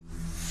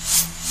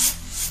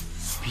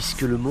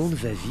Puisque le monde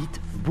va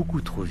vite, beaucoup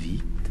trop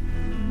vite,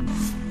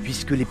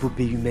 puisque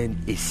l'épopée humaine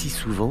est si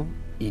souvent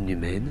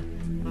inhumaine,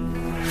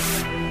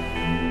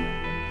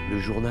 le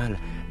journal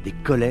des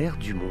colères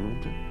du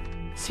monde,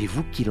 c'est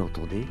vous qui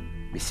l'entendez,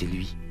 mais c'est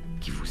lui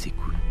qui vous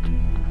écoute.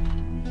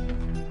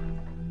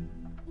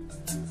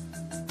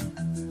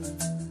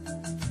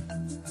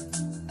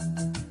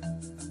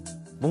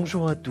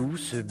 Bonjour à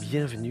tous,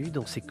 bienvenue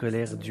dans ces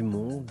colères du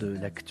monde.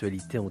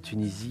 L'actualité en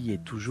Tunisie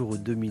est toujours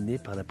dominée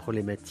par la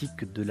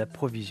problématique de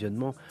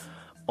l'approvisionnement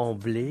en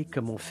blé.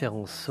 Comment faire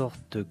en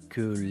sorte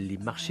que les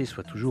marchés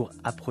soient toujours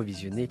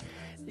approvisionnés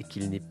et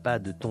qu'il n'y ait pas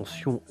de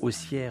tension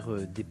haussière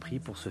des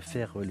prix. Pour ce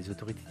faire, les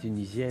autorités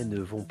tunisiennes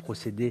vont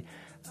procéder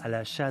à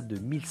l'achat de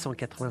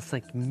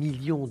 1185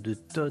 millions de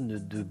tonnes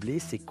de blé.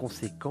 C'est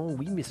conséquent,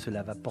 oui, mais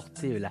cela va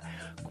porter la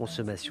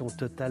consommation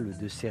totale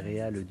de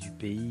céréales du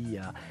pays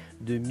à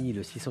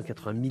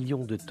 2680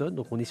 millions de tonnes.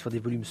 Donc on est sur des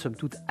volumes somme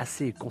toute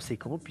assez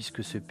conséquents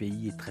puisque ce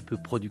pays est très peu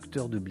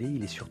producteur de blé.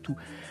 Il est surtout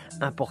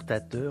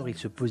importateur. Il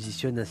se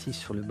positionne ainsi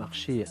sur le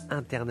marché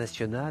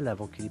international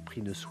avant que les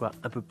prix ne soient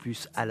un peu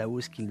plus à la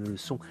hausse qu'ils ne le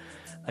sont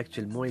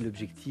actuellement. Et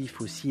l'objectif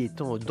aussi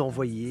étant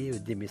d'envoyer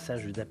des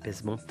messages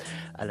d'apaisement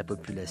à la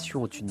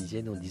population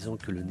tunisienne en disant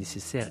que le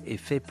nécessaire est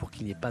fait pour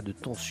qu'il n'y ait pas de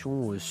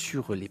tension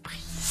sur les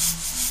prix.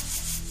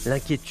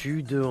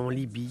 L'inquiétude en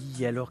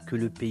Libye alors que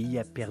le pays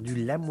a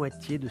perdu la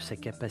moitié de sa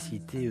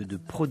capacité de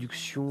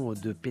production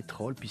de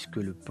pétrole puisque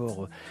le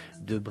port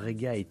de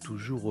Brega est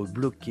toujours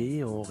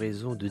bloqué en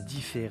raison de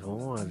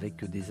différends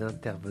avec des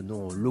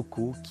intervenants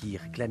locaux qui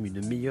réclament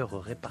une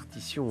meilleure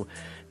répartition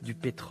du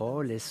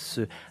pétrole.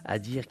 Est-ce à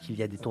dire qu'il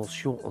y a des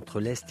tensions entre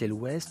l'Est et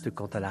l'Ouest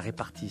quant à la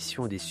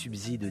répartition des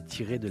subsides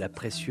tirés de la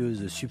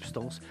précieuse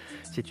substance?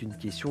 C'est une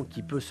question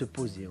qui peut se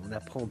poser. On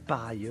apprend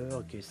par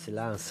ailleurs que c'est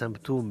là un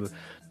symptôme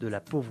de la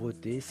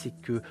pauvreté, c'est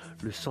que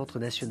le Centre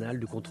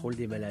national de contrôle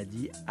des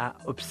maladies a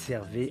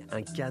observé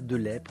un cas de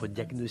lèpre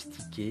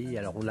diagnostiqué.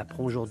 Alors on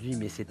l'apprend aujourd'hui,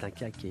 mais c'est un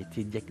cas qui a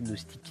été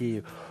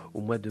diagnostiqué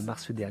au mois de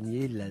mars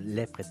dernier. La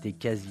lèpre était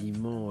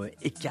quasiment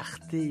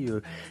écartée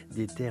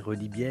des terres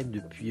libyennes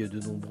depuis de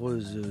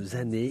nombreuses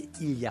années.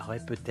 Il y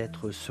aurait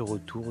peut-être ce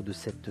retour de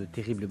cette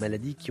terrible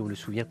maladie qui, on le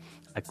souvient,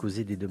 a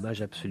causé des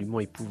dommages absolument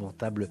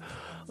épouvantables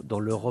dans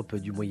l'Europe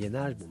du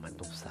Moyen-Âge. Bon,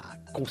 maintenant ça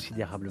a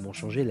considérablement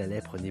changé, la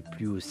lèpre n'est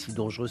plus aussi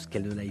dangereuse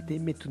qu'elle ne l'a été,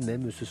 mais tout de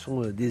même ce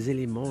sont des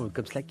éléments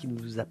comme cela qui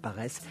nous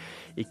apparaissent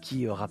et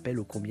qui rappellent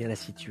ô combien la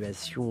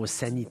situation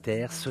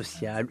sanitaire,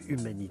 sociale,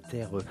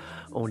 humanitaire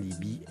en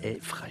Libye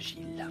est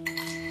fragile.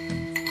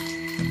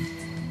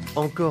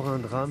 Encore un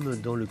drame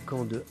dans le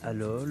camp de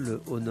Halol,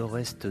 au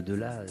nord-est de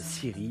la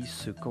Syrie,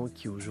 ce camp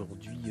qui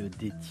aujourd'hui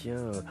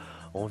détient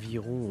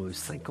environ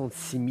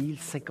 56 000,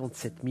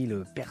 57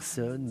 000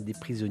 personnes, des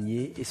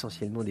prisonniers,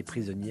 essentiellement des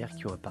prisonnières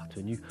qui ont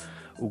appartenu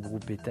au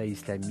groupe État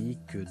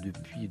islamique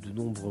depuis de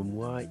nombreux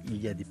mois.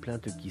 Il y a des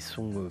plaintes qui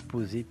sont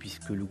posées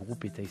puisque le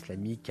groupe État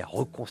islamique a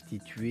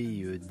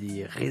reconstitué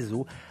des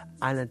réseaux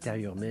à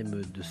l'intérieur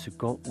même de ce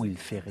camp où il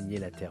fait régner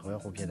la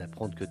terreur. On vient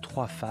d'apprendre que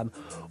 3 femmes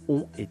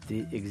ont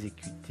été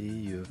exécutées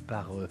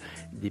par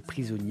des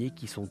prisonniers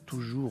qui sont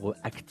toujours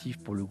actifs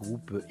pour le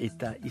groupe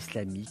État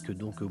islamique.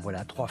 Donc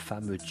voilà, 3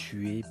 femmes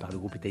tuées par le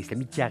groupe État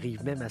islamique qui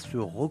arrivent même à se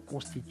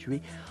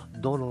reconstituer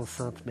dans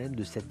l'enceinte même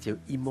de cette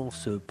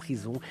immense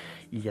prison.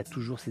 Il y a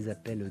toujours ces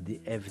appels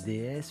des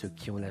FDS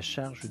qui ont la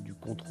charge du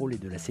contrôle et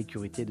de la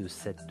sécurité de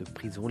cette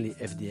prison. Les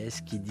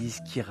FDS qui disent,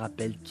 qui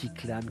rappellent, qui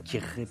clament, qui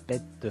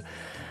répètent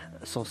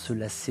sans se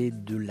lasser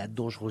de la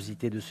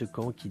dangerosité de ce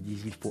camp, qui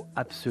disent il faut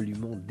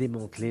absolument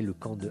démanteler le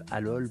camp de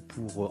Halol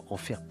pour en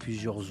faire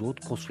plusieurs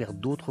autres, construire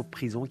d'autres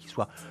prisons qui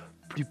soient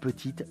plus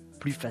petites,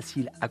 plus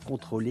faciles à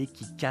contrôler,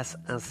 qui cassent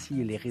ainsi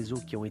les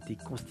réseaux qui ont été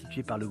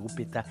constitués par le groupe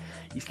État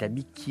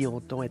islamique qui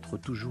entend être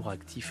toujours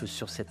actif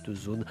sur cette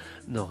zone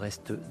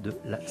nord-est de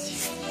la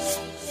Syrie.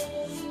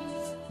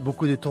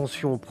 Beaucoup de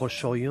tensions au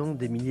Proche-Orient,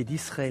 des milliers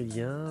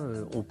d'Israéliens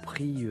ont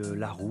pris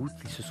la route,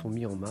 ils se sont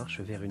mis en marche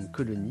vers une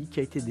colonie qui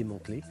a été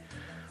démantelée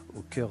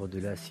au cœur de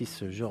la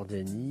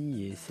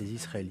Cisjordanie et ces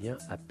Israéliens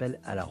appellent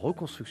à la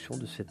reconstruction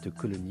de cette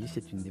colonie.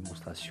 C'est une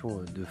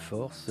démonstration de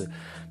force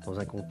dans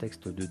un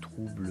contexte de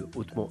troubles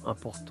hautement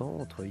importants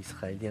entre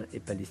Israéliens et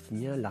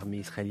Palestiniens. L'armée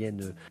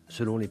israélienne,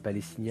 selon les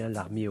Palestiniens,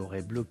 l'armée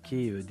aurait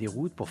bloqué des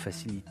routes pour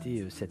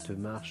faciliter cette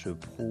marche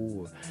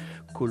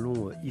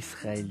pro-colons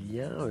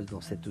israéliens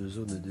dans cette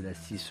zone de la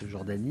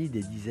Cisjordanie.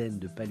 Des dizaines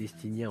de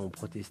Palestiniens ont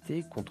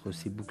protesté contre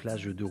ces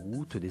bouclages de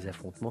routes. Des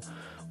affrontements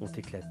ont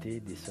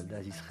éclaté, des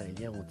soldats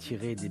israéliens ont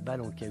tiré des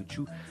balles en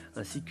caoutchouc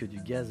ainsi que du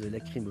gaz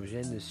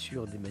lacrymogène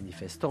sur des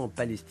manifestants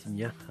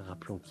palestiniens.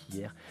 Rappelons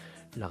qu'hier,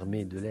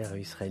 L'armée de l'air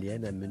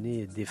israélienne a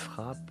mené des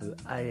frappes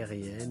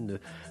aériennes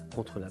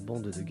contre la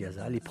bande de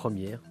Gaza, les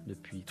premières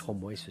depuis 3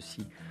 mois, et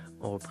ceci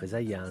en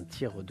représailles à un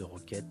tir de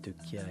roquette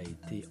qui a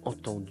été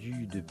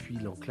entendu depuis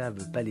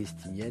l'enclave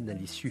palestinienne à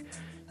l'issue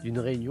d'une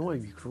réunion à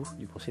huis clos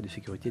du Conseil de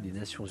sécurité des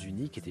Nations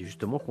Unies qui était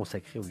justement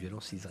consacrée aux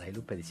violences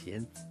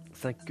israélo-palestiniennes.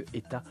 5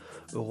 États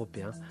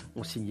européens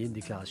ont signé une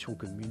déclaration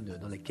commune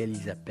dans laquelle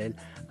ils appellent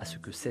à ce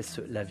que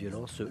cesse la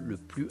violence le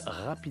plus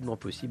rapidement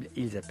possible,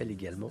 et ils appellent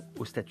également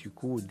au statu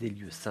quo des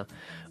lieux saints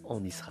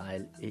en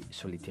Israël et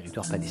sur les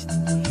territoires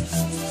palestiniens.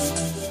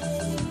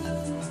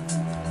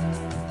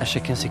 À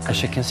chacun ses colères.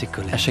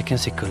 À chacun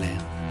ses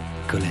colères.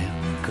 Colère,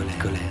 colère,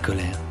 colère,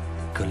 colère,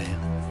 colère.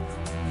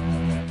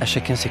 À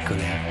chacun ses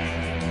colères.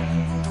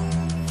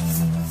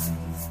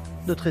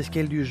 Notre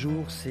escale du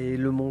jour, c'est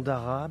le monde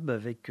arabe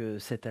avec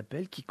cet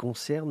appel qui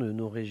concerne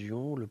nos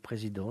régions. Le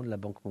président de la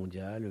Banque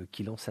mondiale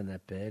qui lance un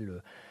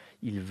appel.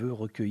 Il veut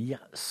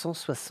recueillir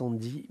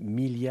 170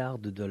 milliards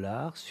de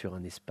dollars sur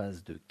un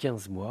espace de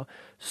 15 mois.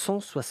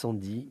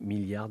 170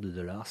 milliards de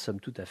dollars, somme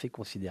tout à fait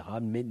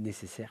considérable, mais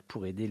nécessaire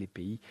pour aider les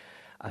pays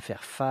à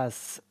faire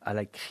face à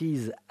la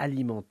crise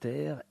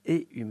alimentaire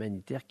et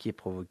humanitaire qui est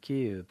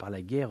provoquée par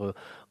la guerre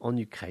en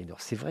Ukraine.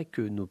 Alors, c'est vrai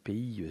que nos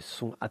pays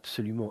sont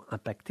absolument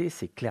impactés,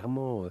 c'est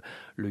clairement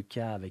le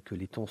cas avec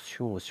les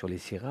tensions sur les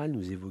céréales.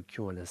 Nous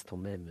évoquions à l'instant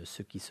même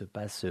ce qui se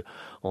passe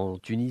en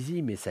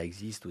Tunisie, mais ça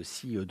existe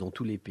aussi dans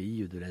tous les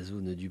pays de la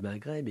zone du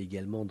Maghreb,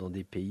 également dans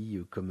des pays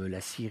comme la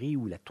Syrie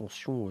où la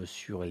tension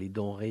sur les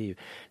denrées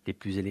les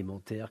plus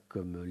élémentaires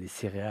comme les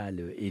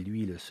céréales et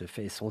l'huile se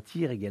fait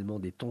sentir, également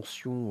des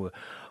tensions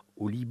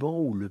au Liban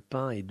où le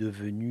pain est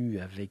devenu,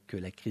 avec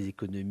la crise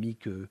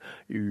économique,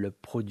 le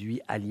produit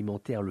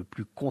alimentaire le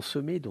plus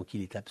consommé. Donc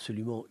il est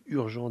absolument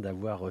urgent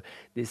d'avoir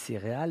des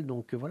céréales.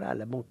 Donc voilà,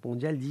 la Banque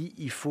mondiale dit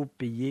il faut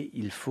payer,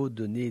 il faut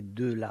donner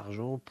de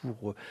l'argent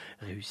pour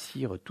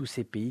réussir tous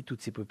ces pays,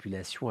 toutes ces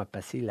populations à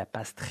passer la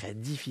passe très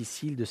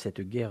difficile de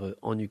cette guerre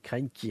en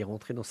Ukraine qui est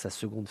rentrée dans sa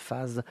seconde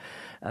phase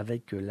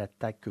avec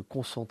l'attaque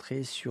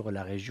concentrée sur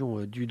la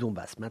région du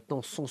Donbass.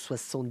 Maintenant,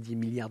 170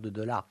 milliards de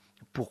dollars.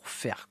 Pour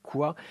faire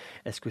quoi?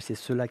 Est-ce que c'est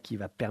cela qui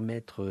va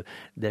permettre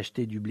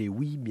d'acheter du blé?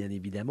 Oui, bien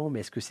évidemment,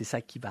 mais est-ce que c'est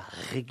ça qui va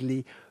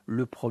régler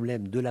le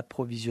problème de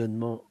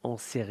l'approvisionnement en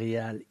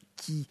céréales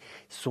qui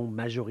sont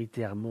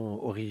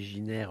majoritairement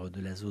originaires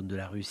de la zone de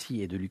la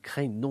Russie et de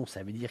l'Ukraine? Non,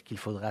 ça veut dire qu'il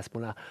faudra à ce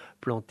moment-là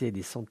planter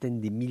des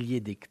centaines, des milliers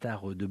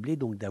d'hectares de blé,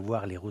 donc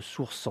d'avoir les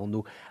ressources en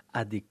eau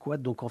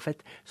adéquates. Donc en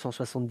fait,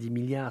 170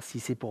 milliards,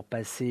 si c'est pour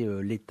passer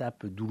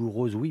l'étape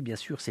douloureuse, oui, bien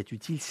sûr, c'est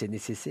utile, c'est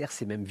nécessaire,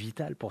 c'est même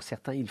vital. Pour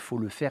certains, il faut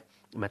le faire.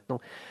 Maintenant,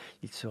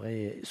 il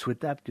serait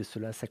souhaitable que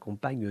cela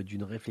s'accompagne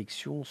d'une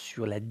réflexion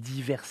sur la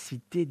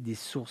diversité des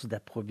sources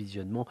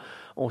d'approvisionnement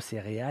en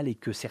céréales et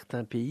que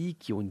certains pays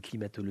qui ont une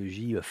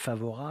climatologie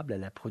favorable à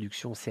la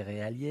production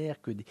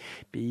céréalière, que des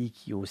pays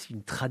qui ont aussi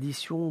une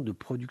tradition de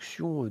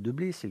production de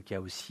blé, c'est le cas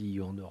aussi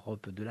en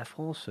Europe de la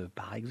France,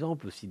 par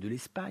exemple, aussi de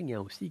l'Espagne,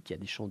 aussi, qui a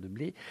des champs de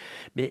blé,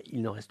 mais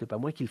il n'en reste pas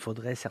moins qu'il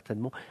faudrait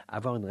certainement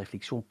avoir une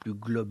réflexion plus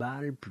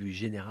globale, plus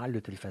générale, de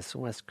telle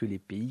façon à ce que les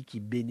pays qui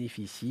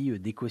bénéficient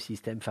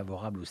d'écosystèmes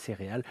favorables aux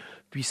céréales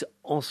puissent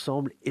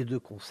ensemble et de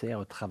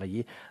concert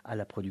travailler à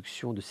la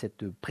production de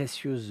cette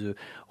précieuse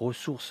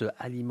ressource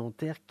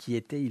alimentaire qui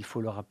était, il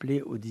faut le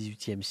rappeler, au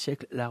XVIIIe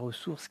siècle, la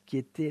ressource qui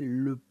était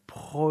le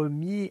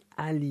premier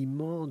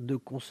aliment de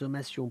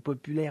consommation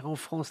populaire en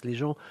France. Les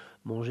gens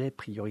mangeaient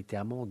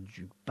prioritairement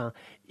du pain.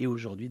 Et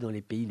aujourd'hui, dans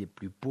les pays les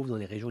plus pauvres, dans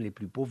les régions les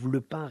plus pauvres,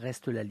 le pain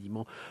reste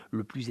l'aliment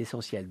le plus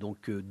essentiel.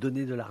 Donc,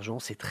 donner de l'argent,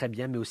 c'est très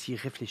bien, mais aussi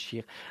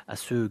réfléchir à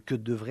ce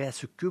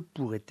que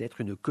pourrait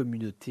être une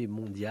communauté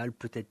mondiale,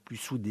 peut-être plus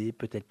soudée,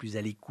 peut-être plus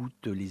à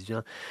l'écoute les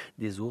uns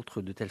des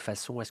autres, de telle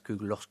façon à ce que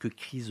lorsque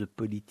crise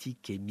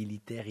politique et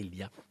militaire il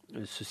y a,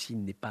 ceci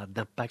n'est pas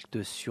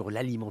d'impact sur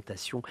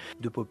l'alimentation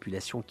de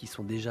populations qui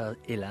sont déjà,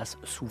 hélas,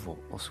 souvent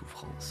en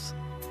souffrance.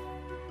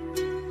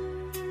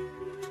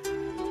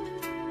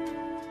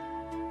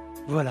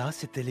 Voilà,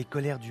 c'était les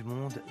colères du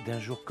monde d'un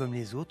jour comme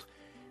les autres,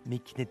 mais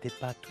qui n'étaient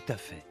pas tout à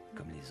fait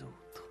comme les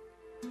autres.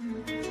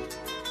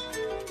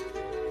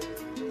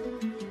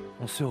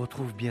 On se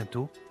retrouve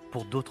bientôt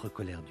pour d'autres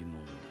colères du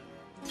monde.